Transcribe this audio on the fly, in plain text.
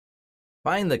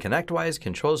Find the Connectwise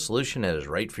control solution that is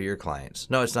right for your clients.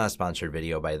 No, it's not a sponsored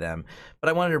video by them, but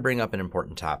I wanted to bring up an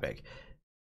important topic.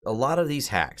 A lot of these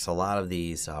hacks, a lot of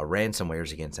these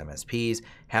ransomwares against MSPs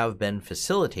have been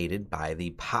facilitated by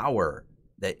the power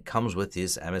that comes with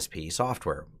this MSP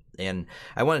software. And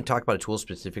I want to talk about a tool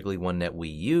specifically, one that we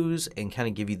use, and kind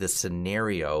of give you the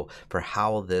scenario for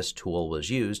how this tool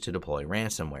was used to deploy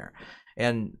ransomware.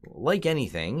 And like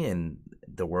anything in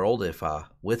the world, if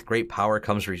with great power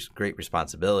comes great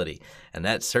responsibility, and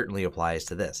that certainly applies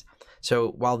to this. So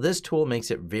while this tool makes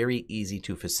it very easy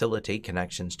to facilitate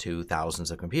connections to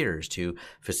thousands of computers, to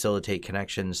facilitate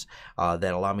connections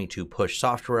that allow me to push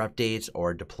software updates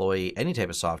or deploy any type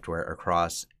of software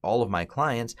across all of my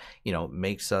clients,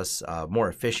 makes us more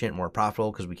efficient, more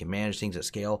profitable because we can manage things at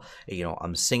scale.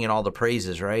 I'm singing all the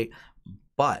praises, right?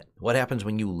 But what happens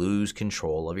when you lose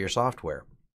control of your software?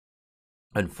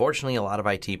 Unfortunately, a lot of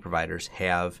IT providers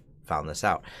have found this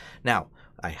out. Now,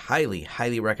 I highly,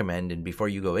 highly recommend, and before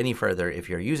you go any further, if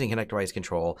you're using Connectwise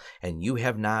Control and you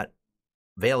have not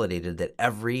validated that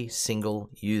every single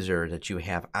user that you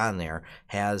have on there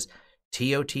has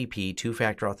TOTP,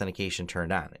 two-factor authentication,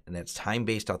 turned on, and that's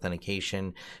time-based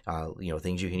authentication,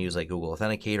 things you can use like Google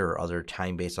Authenticator or other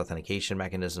time-based authentication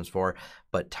mechanisms for,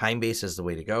 but time-based is the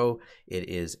way to go. It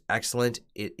is excellent.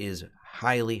 It is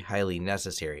highly, highly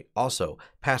necessary. Also,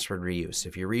 password reuse.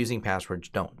 If you're reusing passwords,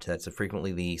 don't. That's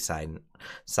frequently the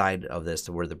side of this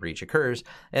where the breach occurs.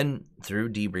 And through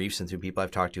debriefs and through people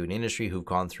I've talked to in industry who've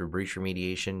gone through breach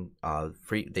remediation,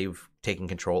 they've taken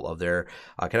control of their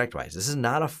Connectwise. This is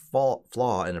not a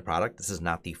flaw in the product. This is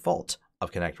not the fault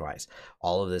of Connectwise.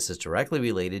 All of this is directly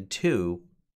related to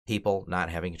people not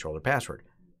having control of their password.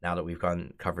 Now that we've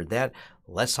covered that,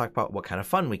 let's talk about what kind of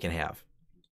fun we can have.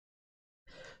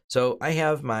 So I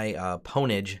have my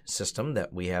Pwnage system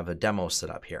that we have a demo set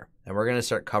up here, and we're going to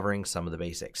start covering some of the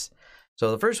basics. So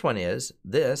the first one is,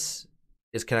 this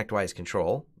is Connectwise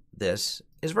Control. This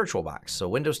is VirtualBox. So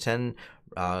Windows 10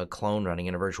 clone running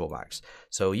in a VirtualBox.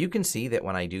 So you can see that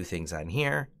when I do things on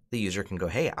here, the user can go,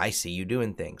 hey, I see you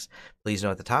doing things. Please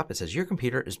note at the top, it says your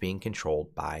computer is being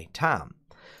controlled by Tom.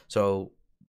 So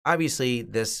obviously,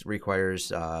 this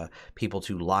requires people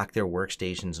to lock their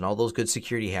workstations and all those good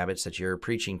security habits that you're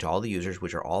preaching to all the users,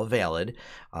 which are all valid.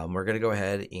 We're going to go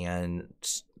ahead and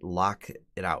lock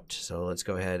it out. So let's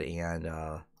go ahead and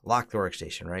lock the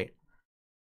workstation, right?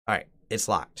 All right, it's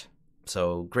locked.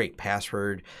 So great,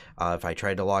 password. If I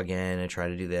tried to log in and try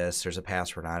to do this, there's a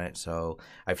password on it. So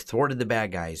I've thwarted the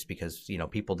bad guys because,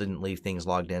 people didn't leave things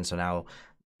logged in. So now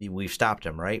we've stopped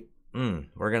them, right?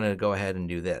 We're going to go ahead and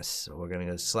do this. So we're going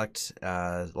to select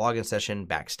login session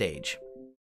backstage.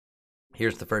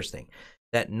 Here's the first thing.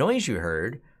 That noise you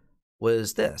heard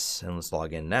was this. And let's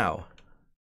log in now.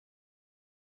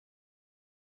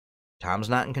 Tom's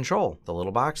not in control. The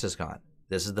little box is gone.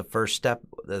 This is the first step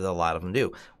that a lot of them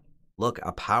do. Look,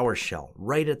 a PowerShell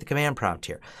right at the command prompt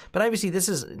here. But obviously, this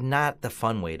is not the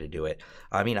fun way to do it.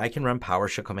 I mean, I can run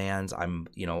PowerShell commands.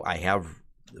 I have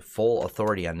full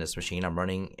authority on this machine. I'm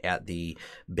running at the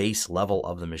base level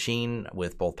of the machine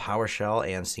with both PowerShell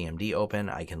and CMD open.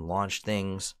 I can launch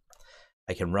things.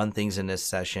 I can run things in this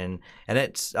session, and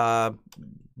it's the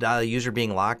user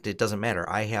being locked. It doesn't matter.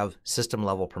 I have system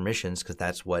level permissions because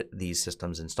that's what these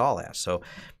systems install as. So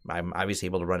I'm obviously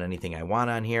able to run anything I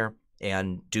want on here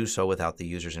and do so without the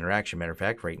user's interaction. Matter of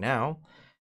fact, right now,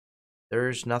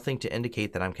 there's nothing to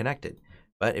indicate that I'm connected.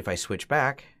 But if I switch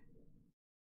back,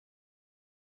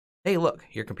 hey, look,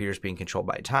 your computer's being controlled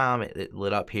by Tom. It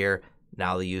lit up here.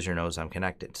 Now the user knows I'm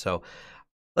connected. So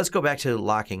let's go back to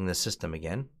locking the system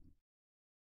again.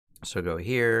 So go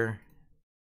here,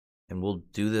 and we'll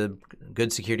do the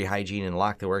good security hygiene and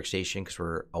lock the workstation because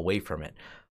we're away from it.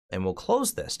 And we'll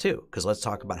close this too, because let's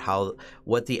talk about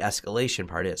what the escalation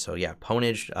part is. So yeah,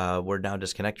 Pwnage, we're now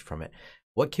disconnected from it.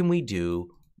 What can we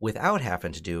do without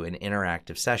having to do an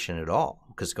interactive session at all?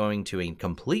 Because going to a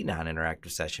complete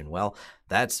non-interactive session, well,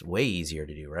 that's way easier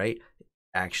to do, right?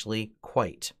 Actually,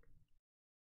 quite.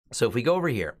 So if we go over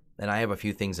here, and I have a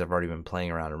few things I've already been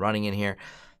playing around and running in here,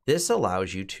 this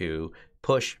allows you to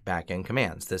push backend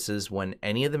commands. This is when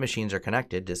any of the machines are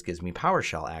connected. This gives me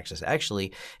PowerShell access.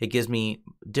 Actually, it gives me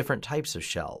different types of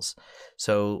shells.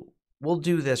 So we'll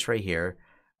do this right here.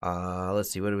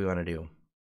 Let's see, what do we want to do?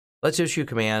 Let's issue a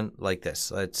command like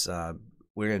this.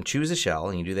 We're going to choose a shell,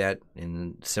 and you do that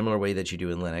in a similar way that you do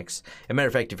in Linux. As a matter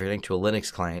of fact, if you're linked to a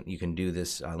Linux client, you can do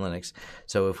this on Linux.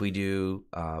 So if we do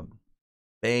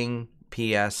bang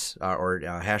ps or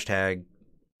hashtag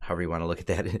however you want to look at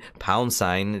that,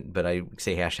 #, but I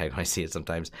say hashtag when I see it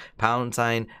sometimes, !, PS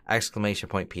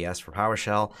for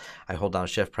PowerShell. I hold down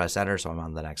Shift, press Enter, so I'm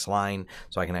on the next line,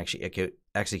 so I can actually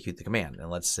execute the command. And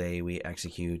let's say we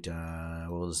execute,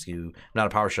 we'll just do, I'm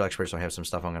not a PowerShell expert, so I have some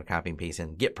stuff I'm going to copy and paste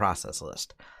in, get process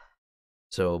list.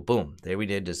 So boom, there we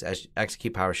did, just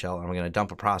execute PowerShell, and we're going to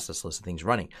dump a process list of things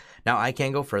running. Now I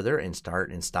can go further and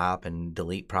start and stop and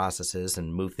delete processes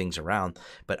and move things around,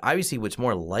 but obviously what's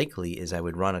more likely is I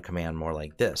would run a command more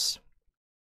like this.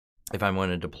 If I'm going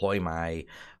to deploy my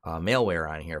malware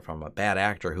on here from a bad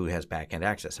actor who has backend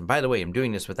access. And by the way, I'm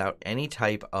doing this without any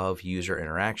type of user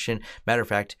interaction. Matter of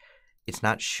fact, it's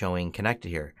not showing connected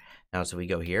here. Now, so we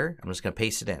go here, I'm just going to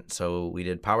paste it in. So we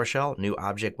did PowerShell, new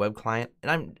object web client,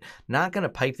 and I'm not going to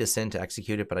pipe this in to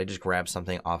execute it, but I just grabbed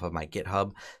something off of my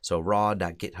GitHub. So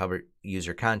raw.github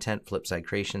user content, flipside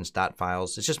creations,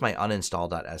 .files. It's just my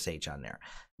uninstall.sh on there.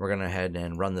 We're going to go ahead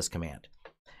and run this command.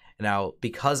 Now,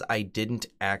 because I didn't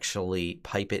actually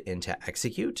pipe it into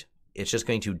execute, it's just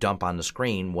going to dump on the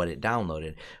screen what it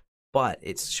downloaded. But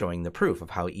it's showing the proof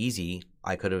of how easy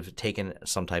I could have taken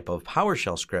some type of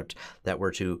PowerShell script that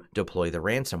were to deploy the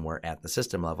ransomware at the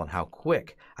system level and how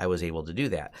quick I was able to do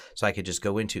that. So I could just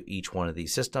go into each one of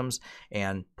these systems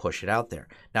and push it out there.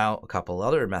 Now, a couple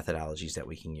other methodologies that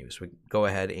we can use. We go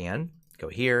ahead and go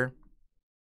here,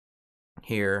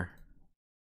 here.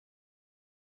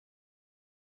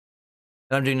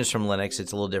 And I'm doing this from Linux.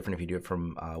 It's a little different if you do it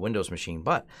from Windows machine.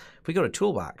 But if we go to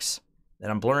Toolbox, and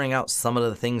I'm blurring out some of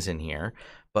the things in here,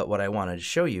 but what I wanted to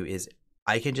show you is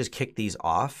I can just kick these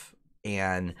off,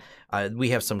 and we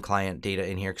have some client data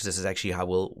in here because this is actually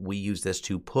how we use this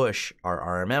to push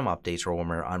our RMM updates or when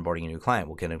we're onboarding a new client.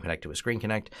 We'll get them connected with Screen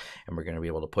Connect, and we're going to be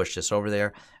able to push this over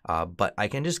there. But I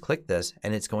can just click this,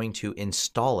 and it's going to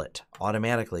install it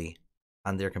automatically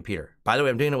on their computer. By the way,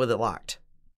 I'm doing it with it locked.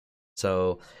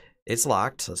 So it's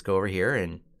locked. Let's go over here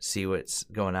and see what's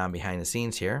going on behind the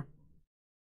scenes here.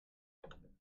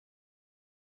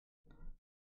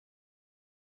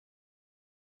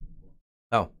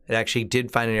 Oh, it actually did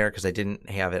find an error because I didn't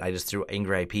have it. I just threw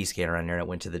Angry IP Scanner on there and it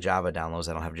went to the Java downloads.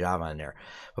 I don't have Java on there.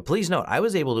 But please note, I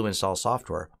was able to install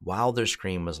software while their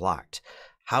screen was locked.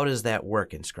 How does that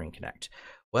work in Screen Connect?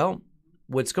 Well,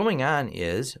 what's going on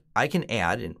is I can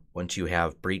add, and once you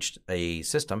have breached a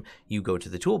system, you go to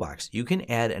the toolbox. You can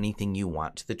add anything you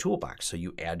want to the toolbox. So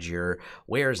you add your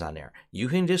wares on there. You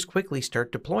can just quickly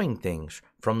start deploying things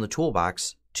from the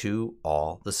toolbox to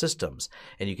all the systems.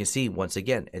 And you can see, once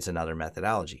again, it's another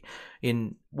methodology.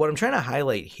 In what I'm trying to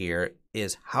highlight here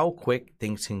is how quick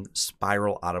things can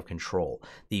spiral out of control.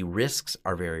 The risks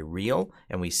are very real,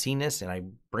 and we've seen this, and I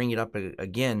bring it up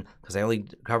again because I only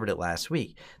covered it last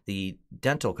week. The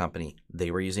dental company, they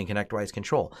were using Connectwise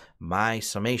control. My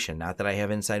summation, not that I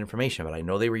have inside information, but I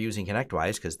know they were using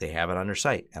Connectwise because they have it on their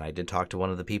site. And I did talk to one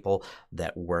of the people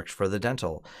that worked for the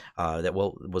dental that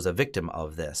was a victim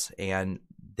of this. And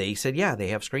they said, yeah, they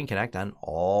have Screen Connect on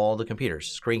all the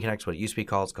computers. Screen Connect's what it used to be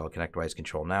called. It's called Connectwise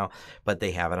Control now, but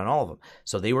they have it on all of them.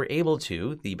 So they were able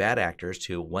to, the bad actors,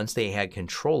 to, once they had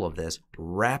control of this,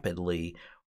 rapidly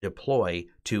deploy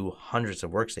to hundreds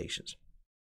of workstations.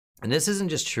 And this isn't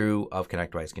just true of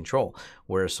Connectwise Control.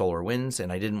 We're SolarWinds,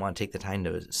 and I didn't want to take the time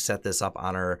to set this up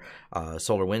on our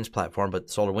SolarWinds platform, but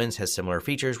SolarWinds has similar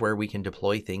features where we can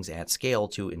deploy things at scale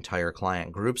to entire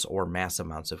client groups or mass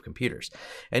amounts of computers.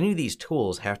 Any of these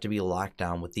tools have to be locked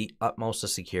down with the utmost of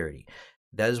security.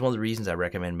 That is one of the reasons I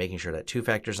recommend making sure that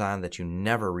two-factor's on, that you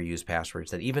never reuse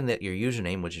passwords, that even that your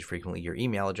username, which is frequently your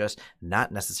email address,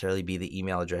 not necessarily be the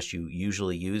email address you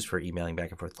usually use for emailing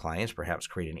back and forth clients, perhaps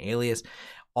create an alias.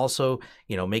 Also,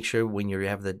 make sure when you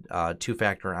have the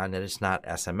two-factor on that it's not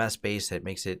SMS-based. It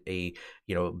makes it a,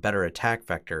 better attack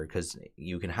vector because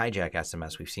you can hijack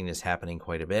SMS. We've seen this happening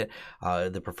quite a bit.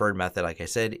 The preferred method, like I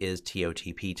said, is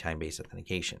TOTP, time-based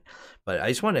authentication. But I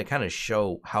just wanted to kind of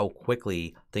show how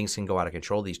quickly things can go out of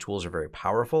control. These tools are very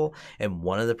powerful. And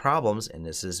one of the problems, and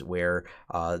this is where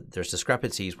there's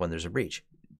discrepancies when there's a breach.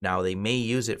 Now, they may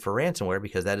use it for ransomware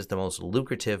because that is the most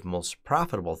lucrative, most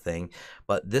profitable thing,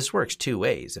 but this works two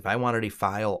ways. If I wanted a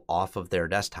file off of their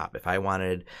desktop, if I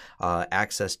wanted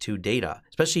access to data,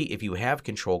 especially if you have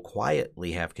control,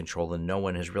 quietly have control, and no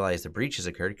one has realized the breach has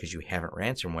occurred because you haven't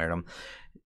ransomwared them,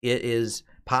 it is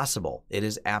possible. It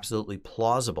is absolutely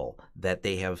plausible that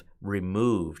they have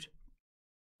removed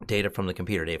data from the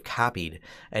computer. They have copied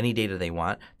any data they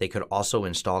want. They could also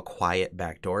install quiet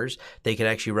backdoors. They could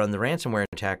actually run the ransomware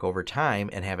attack over time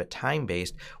and have it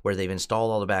time-based where they've installed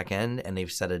all the back end and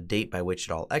they've set a date by which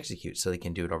it all executes so they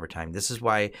can do it over time. This is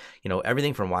why,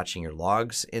 everything from watching your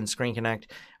logs in Screen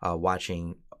Connect,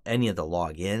 watching any of the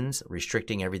logins,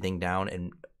 restricting everything down,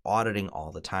 and auditing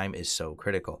all the time is so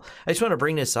critical. I just want to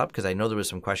bring this up because I know there was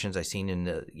some questions I seen in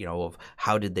the, of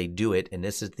how did they do it, and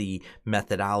this is the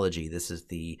methodology. This is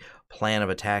the plan of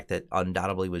attack that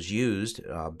undoubtedly was used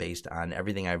based on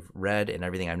everything I've read and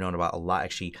everything I've known about a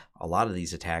lot of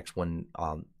these attacks when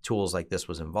tools like this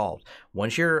was involved.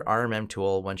 Once your RMM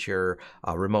tool, once your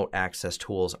remote access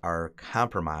tools are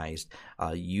compromised,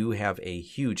 you have a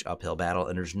huge uphill battle,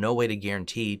 and there's no way to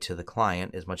guarantee to the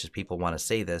client, as much as people want to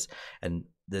say this, and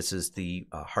this is the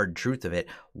hard truth of it.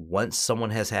 Once someone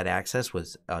has had access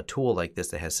with a tool like this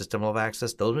that has system level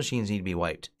access, those machines need to be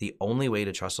wiped. The only way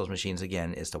to trust those machines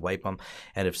again is to wipe them.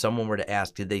 And if someone were to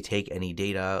ask, did they take any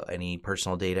data, any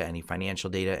personal data, any financial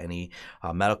data, any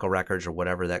medical records or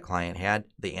whatever that client had,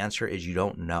 the answer is you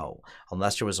don't know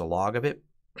unless there was a log of it.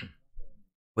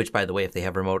 Which, by the way, if they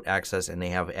have remote access and they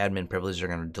have admin privileges, they're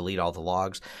going to delete all the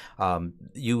logs.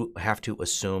 You have to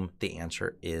assume the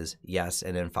answer is yes,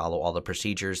 and then follow all the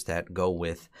procedures that go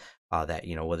with that.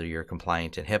 Whether you're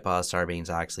compliant in HIPAA,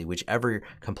 Sarbanes-Oxley, whichever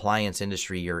compliance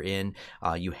industry you're in,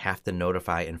 you have to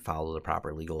notify and follow the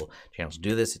proper legal channels to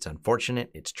do this. It's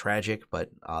unfortunate, it's tragic, but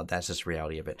that's just the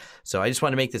reality of it. So I just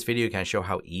want to make this video to kind of show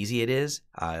how easy it is,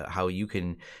 how you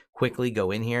can quickly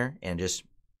go in here and just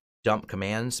dump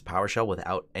commands, PowerShell,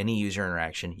 without any user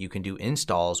interaction. You can do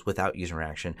installs without user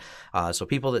interaction. So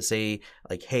people that say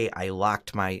like, hey, I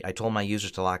told my users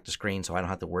to lock the screen so I don't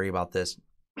have to worry about this.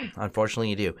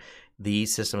 Unfortunately, you do.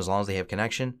 These systems, as long as they have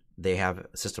connection, they have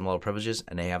system level privileges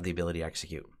and they have the ability to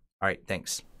execute. All right,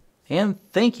 thanks. And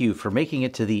thank you for making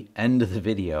it to the end of the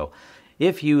video.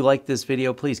 If you like this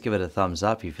video, please give it a thumbs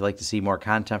up. If you'd like to see more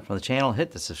content from the channel, hit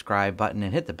the subscribe button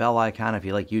and hit the bell icon if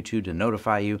you like YouTube to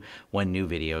notify you when new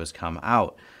videos come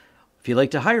out. If you'd like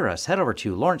to hire us, head over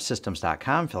to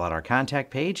lawrencesystems.com, fill out our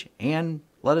contact page, and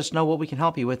let us know what we can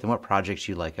help you with and what projects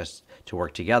you'd like us to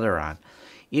work together on.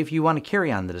 If you want to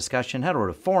carry on the discussion, head over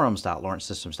to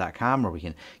forums.lawrencesystems.com, where we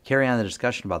can carry on the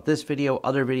discussion about this video,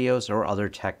 other videos, or other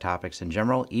tech topics in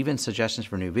general. Even suggestions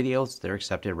for new videos, they're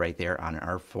accepted right there on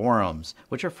our forums,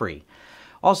 which are free.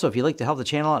 Also, if you'd like to help the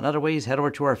channel out in other ways, head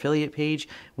over to our affiliate page.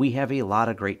 We have a lot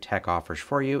of great tech offers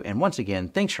for you. And once again,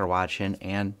 thanks for watching,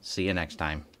 and see you next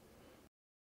time.